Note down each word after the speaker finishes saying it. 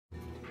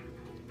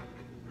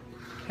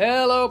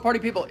Hello party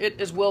people,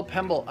 it is Will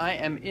Pemble. I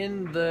am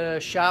in the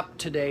shop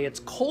today. It's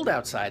cold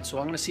outside, so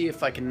I'm gonna see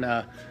if I can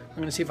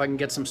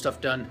get some stuff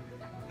done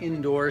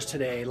indoors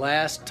today.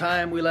 Last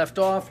time we left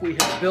off, we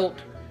had built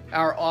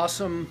our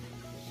awesome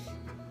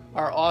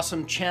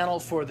channel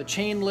for the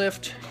chain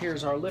lift.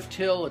 Here's our lift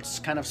hill. It's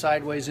kind of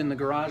sideways in the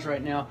garage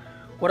right now.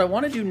 What I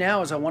want to do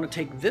now is I want to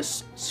take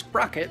this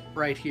sprocket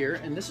right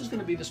here, and this is going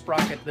to be the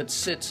sprocket that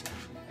sits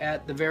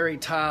at the very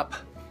top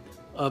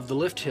of the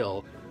lift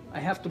hill. I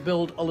have to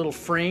build a little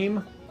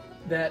frame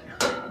that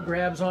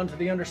grabs onto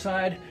the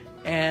underside,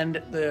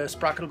 and the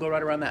sprocket will go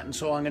right around that. And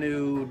so I'm going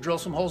to drill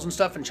some holes and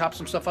stuff and chop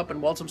some stuff up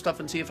and weld some stuff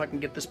and see if I can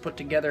get this put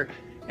together.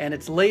 And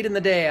it's late in the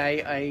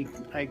day.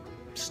 I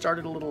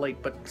started a little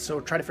late, but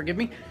so try to forgive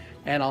me,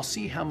 and I'll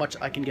see how much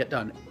I can get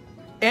done.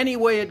 Any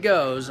way it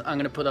goes, I'm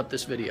going to put up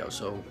this video,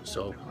 so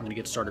I'm going to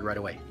get started right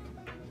away.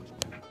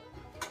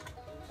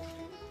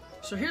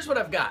 So here's what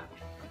I've got.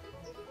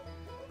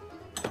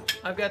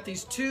 I've got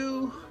these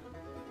two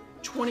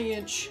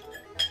 20-inch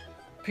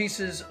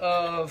pieces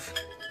of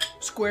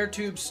square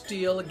tube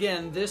steel.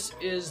 Again, this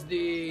is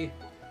the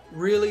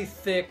really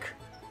thick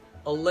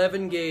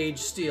 11 gauge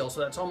steel,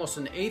 so that's almost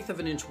 1/8 of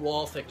an inch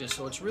wall thickness.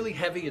 So it's really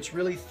heavy, it's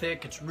really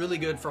thick, it's really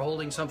good for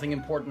holding something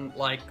important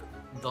like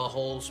the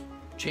whole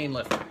chain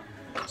lift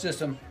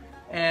system.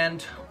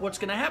 And what's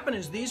going to happen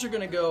is these are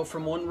going to go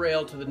from one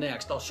rail to the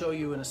next. I'll show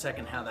you in a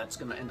second how that's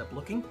going to end up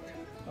looking.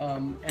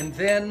 And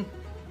then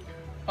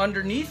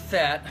underneath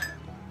that,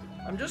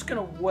 I'm just going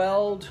to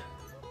weld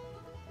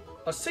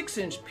a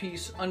 6-inch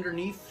piece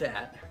underneath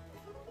that.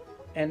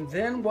 And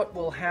then what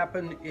will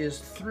happen is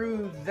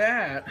through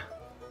that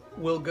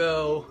will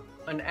go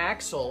an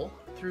axle.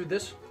 Through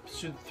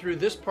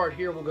this part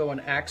here will go an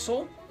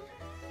axle.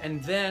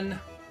 And then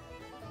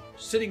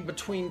sitting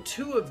between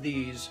two of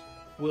these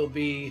will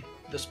be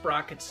the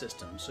sprocket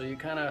system. So you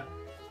kind of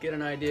get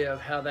an idea of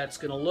how that's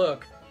going to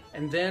look.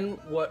 And then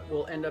what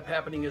will end up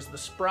happening is the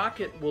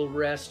sprocket will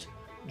rest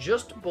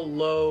just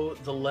below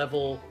the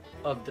level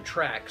of the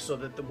track, so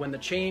that when the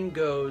chain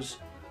goes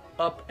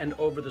up and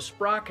over the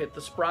sprocket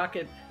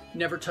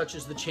never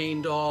touches the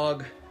chain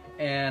dog,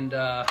 and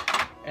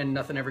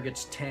nothing ever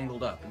gets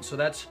tangled up. And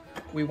so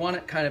we want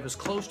it kind of as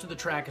close to the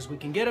track as we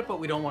can get it, but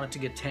we don't want it to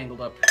get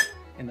tangled up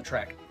in the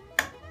track.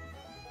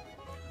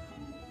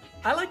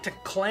 I like to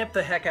clamp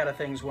the heck out of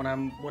things when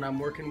I'm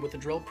working with a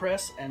drill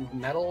press and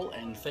metal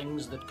and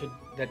things that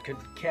could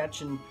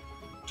catch and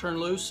turn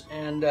loose,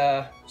 and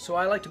so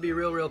I like to be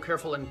real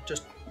careful and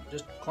just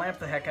clamp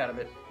the heck out of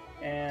it.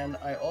 And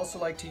I also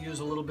like to use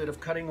a little bit of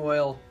cutting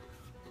oil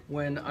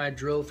when I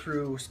drill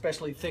through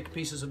especially thick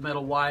pieces of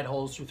metal, wide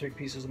holes through thick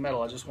pieces of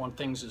metal. I just want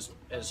things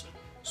as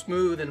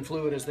smooth and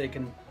fluid as they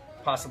can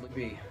possibly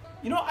be.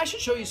 You know, I should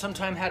show you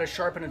sometime how to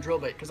sharpen a drill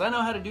bit, because I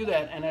know how to do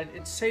that, and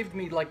it saved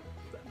me like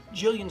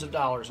jillions of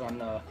dollars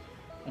on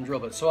drill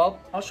bits. So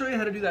I'll show you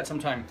how to do that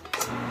sometime.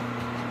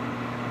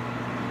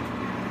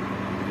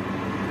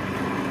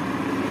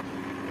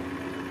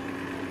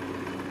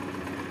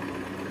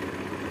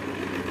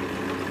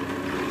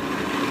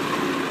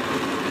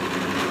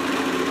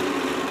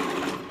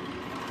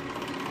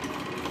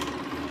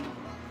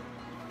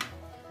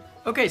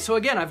 Okay, so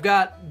again, I've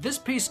got this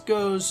piece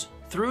goes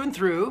through and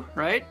through,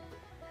 right?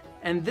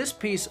 And this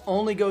piece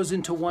only goes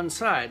into one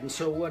side. And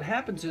so what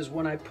happens is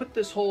when I put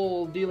this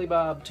whole dealy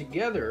bob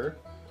together,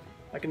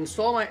 I can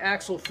install my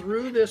axle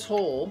through this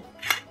hole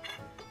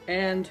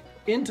and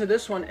into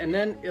this one, and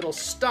then it'll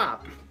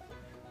stop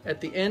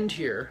at the end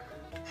here,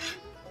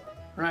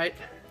 right?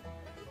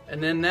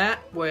 And then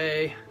that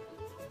way,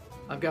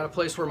 I've got a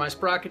place where my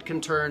sprocket can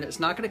turn. It's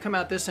not going to come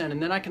out this end,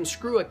 and then I can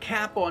screw a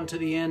cap onto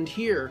the end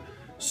here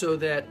so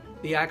that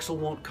the axle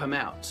won't come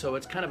out. So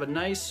it's kind of a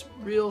nice,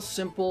 real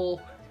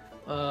simple,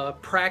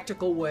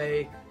 practical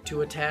way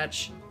to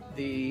attach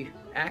the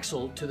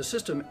axle to the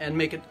system and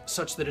make it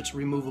such that it's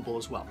removable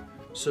as well.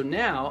 So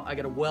now I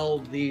got to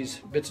weld these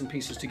bits and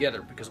pieces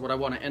together, because what I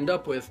want to end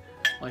up with,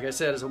 like I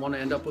said, is I want to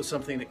end up with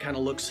something that kind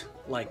of looks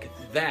like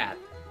that,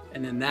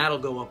 and then that'll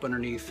go up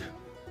underneath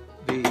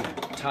the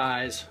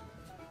ties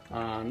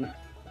on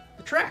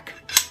the track.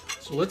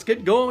 So let's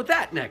get going with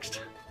that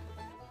next.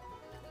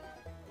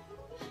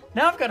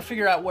 Now I've got to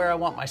figure out where I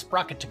want my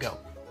sprocket to go.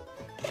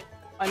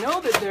 I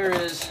know that there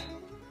is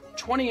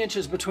 20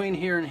 inches between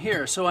here and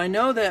here, so I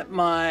know that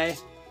my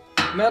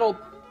metal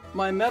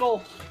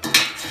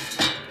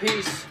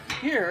piece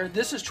here,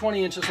 this is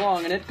 20 inches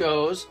long, and it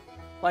goes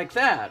like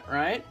that,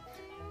 right?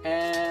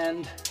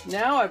 And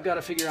now I've got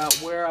to figure out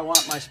where I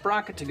want my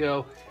sprocket to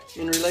go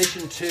in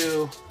relation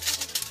to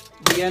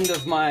the end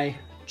of my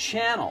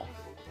channel.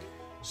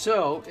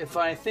 So if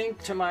I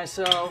think to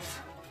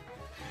myself,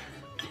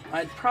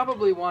 I'd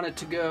probably want it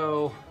to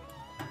go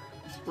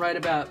right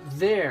about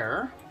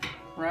there,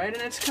 right?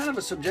 And it's kind of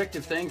a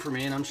subjective thing for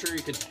me, and I'm sure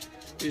you could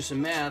do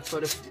some math,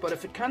 but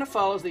if it kind of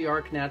follows the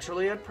arc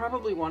naturally, I'd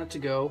probably want it to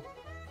go,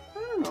 I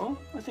don't know,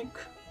 I think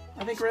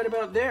right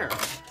about there.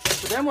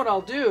 So then what I'll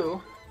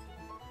do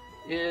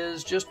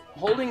is, just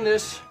holding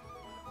this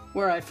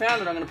where I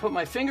found it, I'm going to put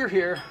my finger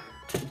here,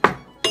 and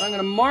I'm going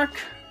to mark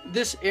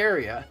this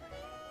area,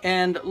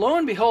 And lo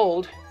and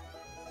behold,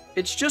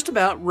 it's just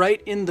about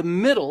right in the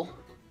middle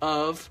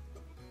of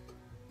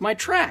my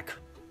track.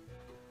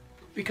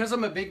 Because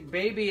I'm a big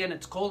baby and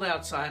it's cold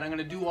outside, I'm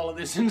gonna do all of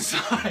this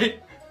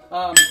inside.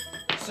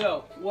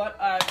 So what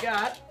I've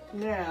got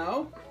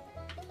now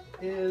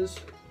is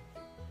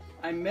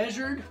I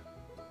measured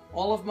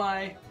all of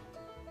my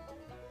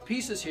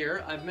pieces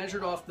here. I've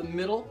measured off the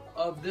middle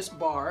of this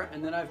bar,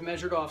 and then I've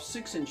measured off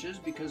 6 inches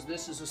because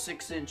this is a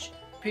 6-inch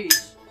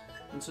piece.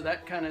 And so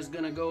that kind of is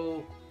going to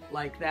go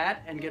like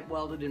that and get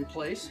welded in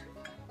place.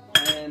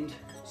 And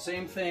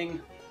same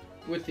thing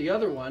with the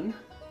other one.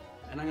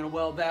 And I'm going to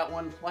weld that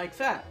one like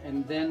that.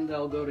 And then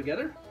they'll go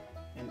together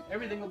and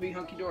everything will be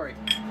hunky-dory.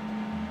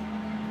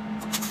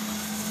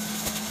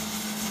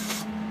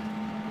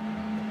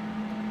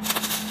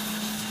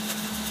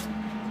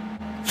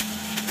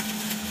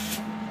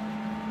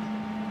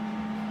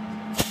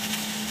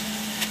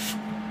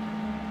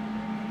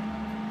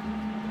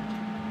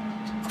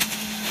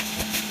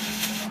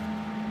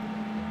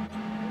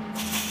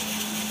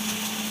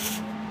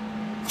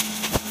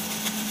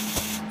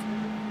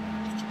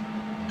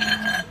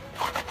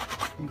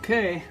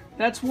 Okay,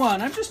 that's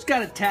one. I've just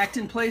got it tacked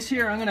in place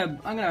here. I'm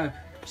gonna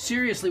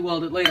seriously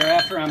weld it later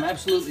after I'm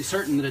absolutely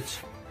certain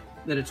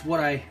that it's what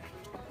I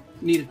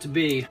need it to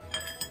be.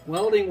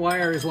 Welding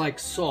wire is like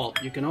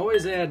salt. You can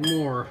always add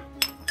more.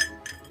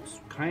 It's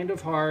kind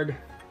of hard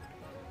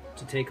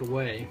to take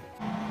away.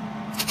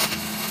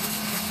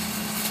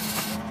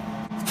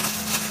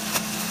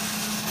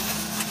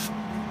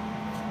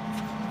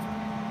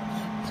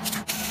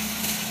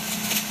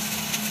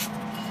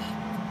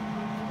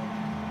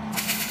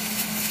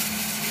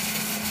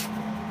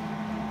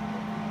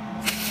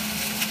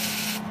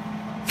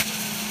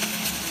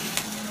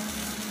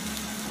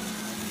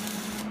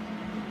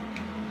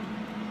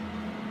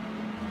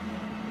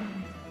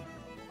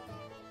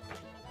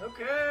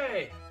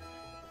 Okay,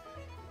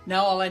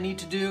 now all I need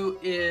to do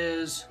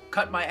is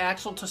cut my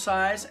axle to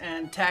size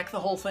and tack the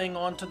whole thing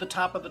onto the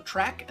top of the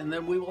track, and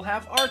then we will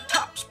have our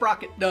top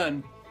sprocket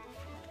done.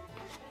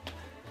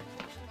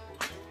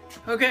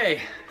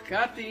 Okay,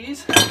 got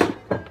these.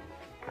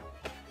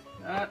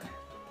 I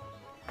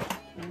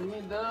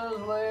need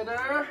those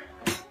later.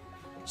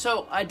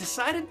 So I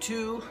decided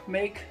to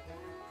make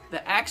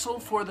the axle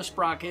for the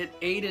sprocket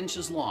 8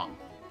 inches long.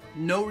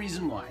 No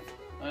reason why.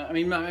 I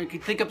mean, I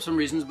could think up some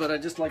reasons, but I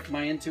just like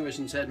my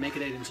intuition said make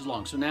it 8 inches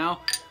long. So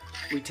now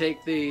we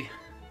take the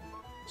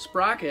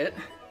sprocket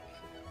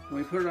and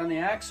we put it on the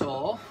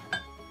axle,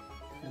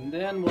 and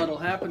then what'll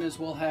happen is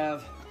we'll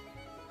have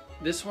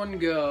this one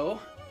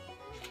go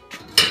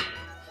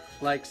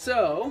like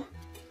so.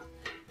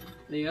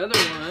 The other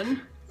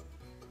one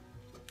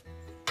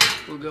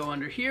will go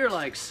under here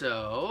like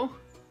so.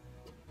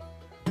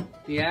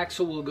 The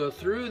axle will go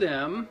through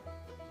them,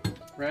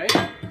 right?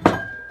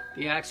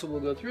 The axle will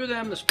go through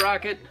them, the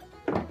sprocket,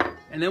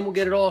 and then we'll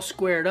get it all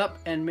squared up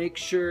and make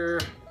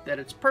sure that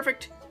it's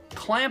perfect.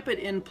 Clamp it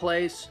in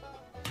place,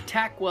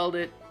 tack weld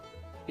it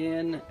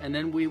in, and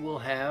then we will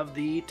have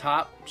the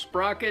top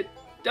sprocket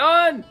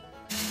done.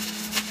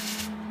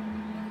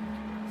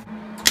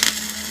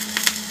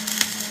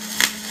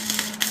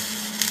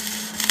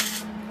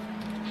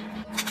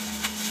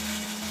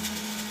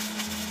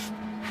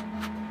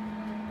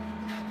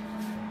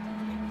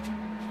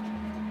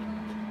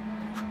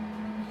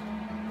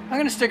 I'm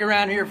gonna stick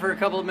around here for a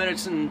couple of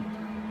minutes and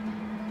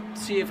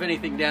see if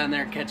anything down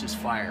there catches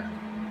fire.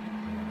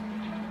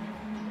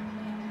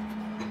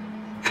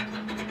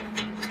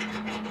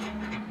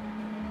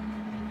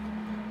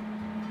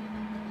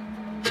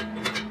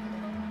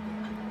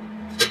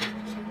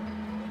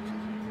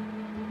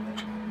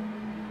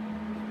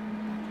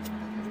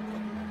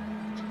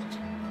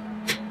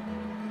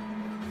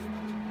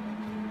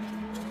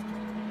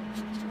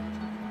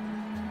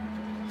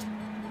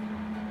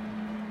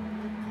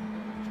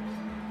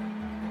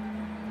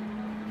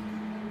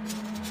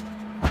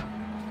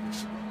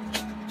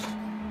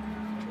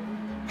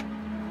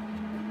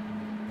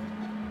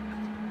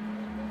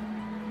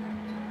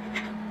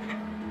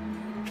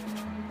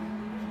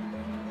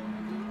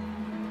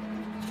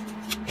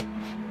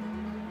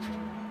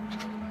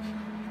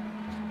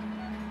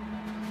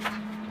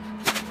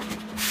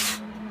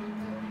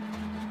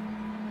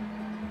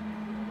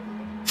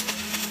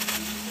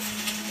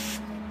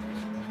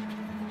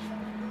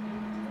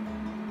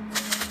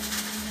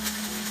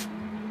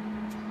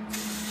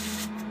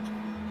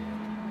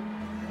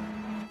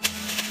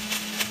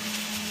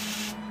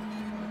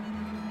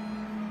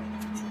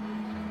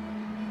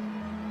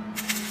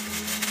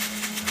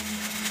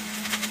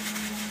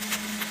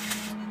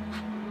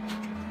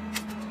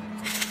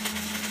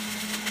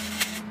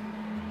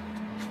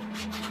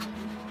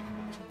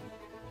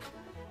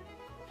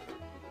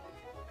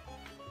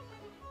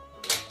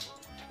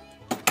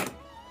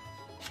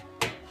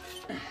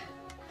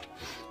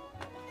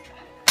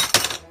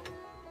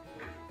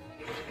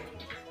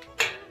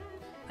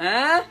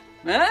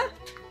 Huh?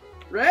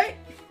 Right?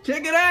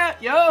 Check it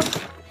out, yo!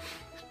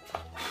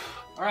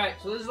 Alright,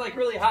 so this is like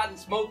really hot and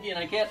smoky and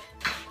I can't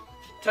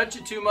touch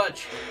it too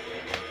much.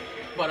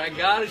 but I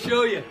gotta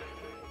show you.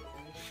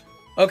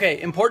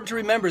 Okay, important to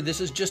remember, this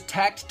is just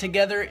tacked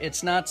together.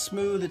 It's not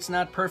smooth, it's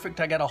not perfect.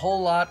 I got a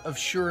whole lot of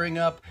shoring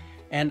up,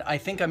 and I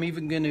think I'm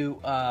even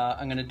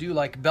gonna do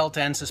like belt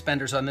and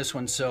suspenders on this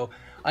one. So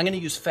I'm gonna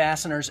use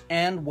fasteners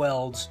and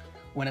welds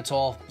when it's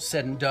all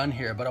said and done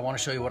here, but I wanna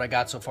show you what I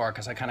got so far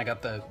because I kinda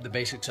got the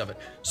basics of it.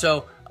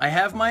 So I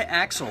have my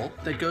axle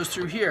that goes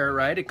through here,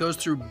 right? It goes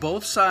through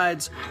both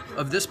sides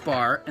of this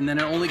bar, and then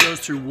it only goes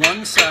through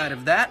one side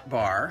of that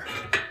bar,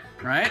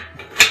 right?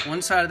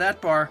 One side of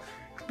that bar,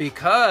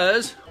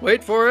 because,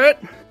 wait for it,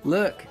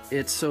 look,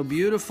 it's so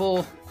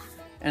beautiful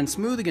and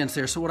smooth against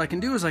there. So what I can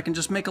do is I can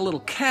just make a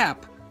little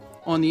cap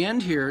on the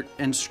end here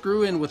and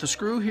screw in with a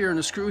screw here and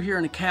a screw here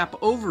and a cap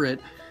over it.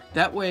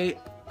 That way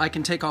I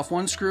can take off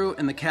one screw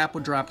and the cap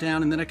would drop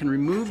down, and then I can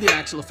remove the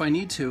axle if I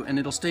need to, and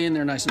it'll stay in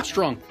there nice and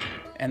strong.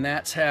 And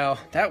that's how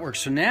that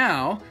works. So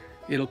now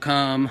it'll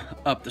come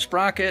up the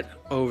sprocket,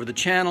 over the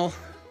channel,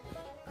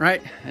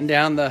 right, and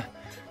down the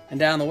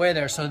way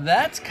there. So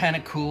that's kind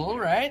of cool,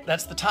 right?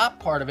 That's the top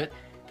part of it.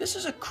 This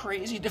is a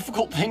crazy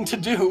difficult thing to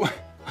do,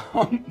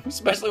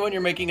 especially when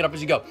you're making it up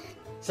as you go.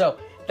 So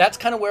that's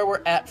kind of where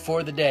we're at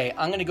for the day.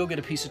 I'm gonna go get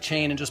a piece of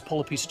chain and just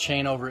pull a piece of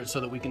chain over it so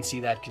that we can see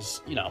that,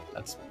 because, you know,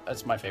 that's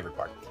my favorite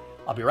part.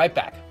 I'll be right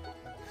back.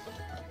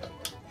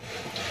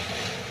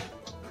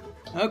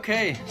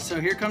 Okay, so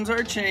here comes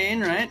our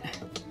chain, right?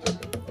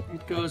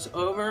 It goes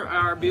over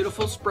our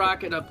beautiful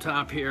sprocket up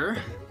top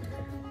here.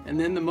 And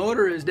then the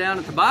motor is down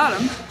at the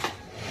bottom.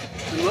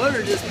 The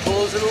motor just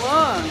pulls it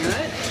along,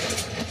 right?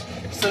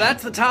 So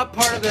that's the top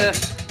part of the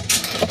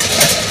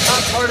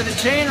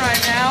chain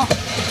right now.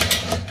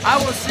 I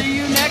will see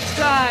you next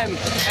time,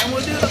 and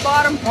we'll do the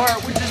bottom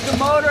part, which is the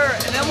motor,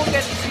 and then we'll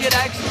get to see it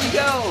actually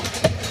go.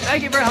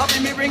 Thank you for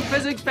helping me bring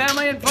physics,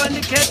 family, and fun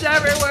to kids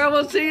everywhere.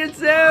 We'll see you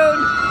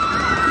soon.